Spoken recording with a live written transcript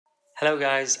Hello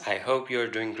guys, I hope you're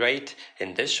doing great.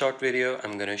 In this short video,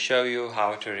 I'm going to show you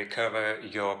how to recover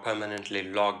your permanently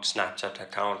logged Snapchat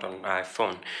account on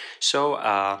iPhone.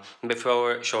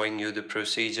 Before showing you the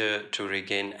procedure to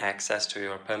regain access to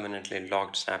your permanently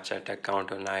logged Snapchat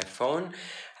account on iPhone,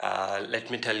 let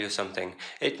me tell you something.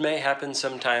 It may happen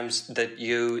sometimes that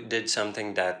you did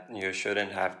something that you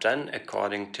shouldn't have done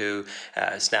according to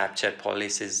Snapchat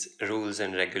policies, rules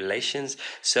and regulations.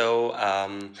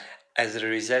 As a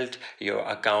result, your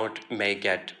account may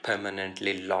get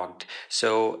permanently logged.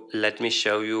 So let me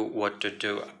show you what to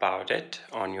do about it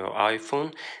on your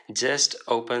iPhone. Just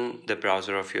open the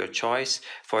browser of your choice.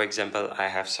 For example, I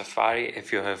have Safari.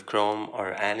 If you have Chrome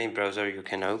or any browser, you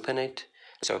can open it.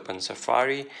 So open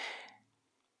Safari,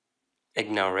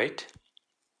 ignore it.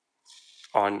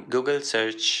 On Google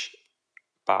search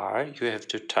bar, you have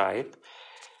to type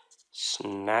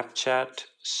Snapchat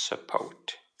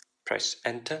support. Press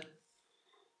enter.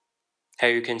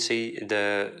 Here you can see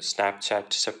the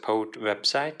Snapchat support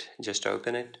website. Just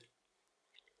open it.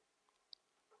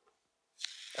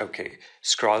 Okay,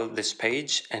 scroll this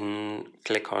page and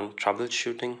click on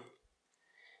troubleshooting.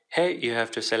 Here you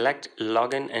have to select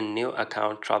login and new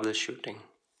account troubleshooting.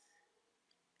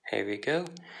 Here we go.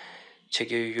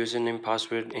 Check your username,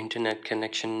 password, internet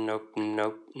connection. Nope,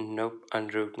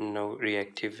 unroot, no,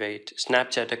 reactivate.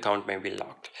 Snapchat account may be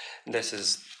locked. This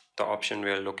is the option we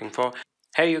are looking for.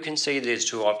 Here you can see these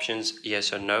two options,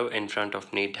 yes or no, in front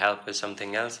of need help with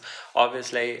something else.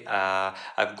 Obviously,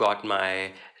 I've got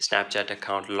my Snapchat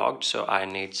account logged, so I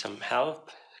need some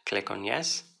help. Click on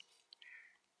yes.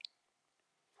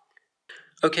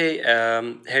 Okay,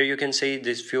 here you can see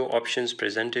these few options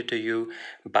presented to you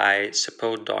by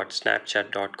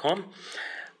support.snapchat.com.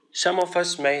 Some of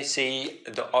us may see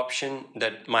the option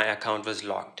that my account was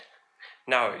logged.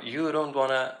 Now, you don't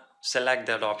want to select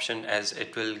that option as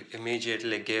it will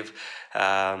immediately give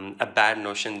a bad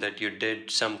notion that you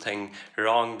did something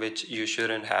wrong which you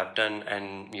shouldn't have done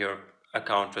and your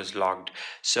account was logged.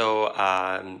 So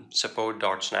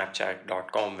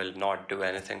support.snapchat.com will not do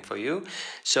anything for you.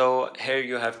 So here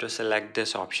you have to select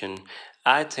this option.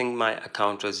 I think my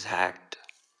account was hacked.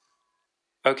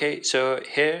 Okay, so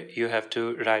here you have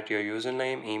to write your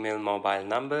username, email, mobile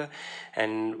number,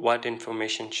 and what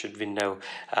information should we know.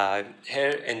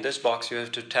 Here in this box, you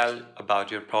have to tell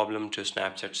about your problem to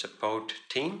Snapchat support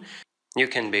team. You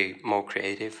can be more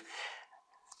creative.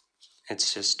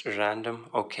 It's just random.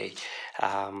 Okay,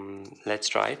 let's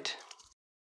try it.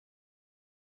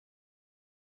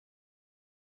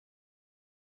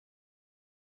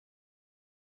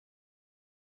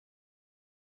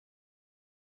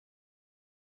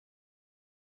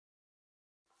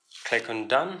 Click on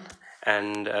done,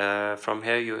 and from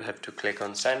here you have to click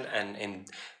on send, and in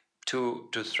 2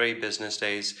 to 3 business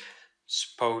days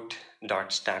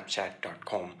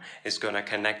support.snapchat.com is going to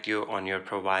connect you on your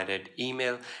provided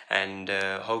email, and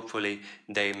hopefully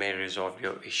they may resolve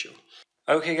your issue.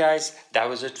 Okay guys, that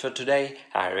was it for today.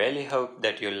 I really hope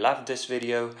that you loved this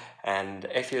video, and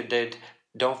if you did,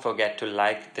 don't forget to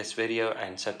like this video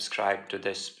and subscribe to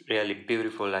this really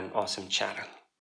beautiful and awesome channel.